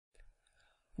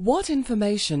What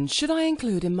information should I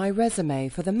include in my resume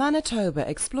for the Manitoba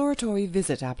Exploratory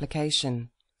Visit application?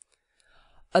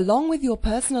 Along with your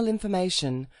personal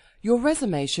information, your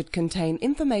resume should contain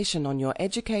information on your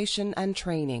education and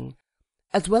training,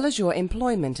 as well as your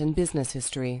employment and business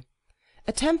history.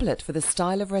 A template for the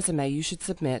style of resume you should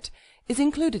submit is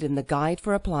included in the Guide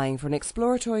for Applying for an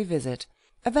Exploratory Visit,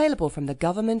 available from the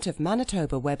Government of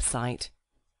Manitoba website.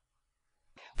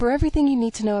 For everything you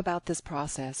need to know about this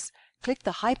process, click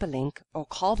the hyperlink or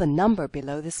call the number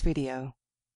below this video.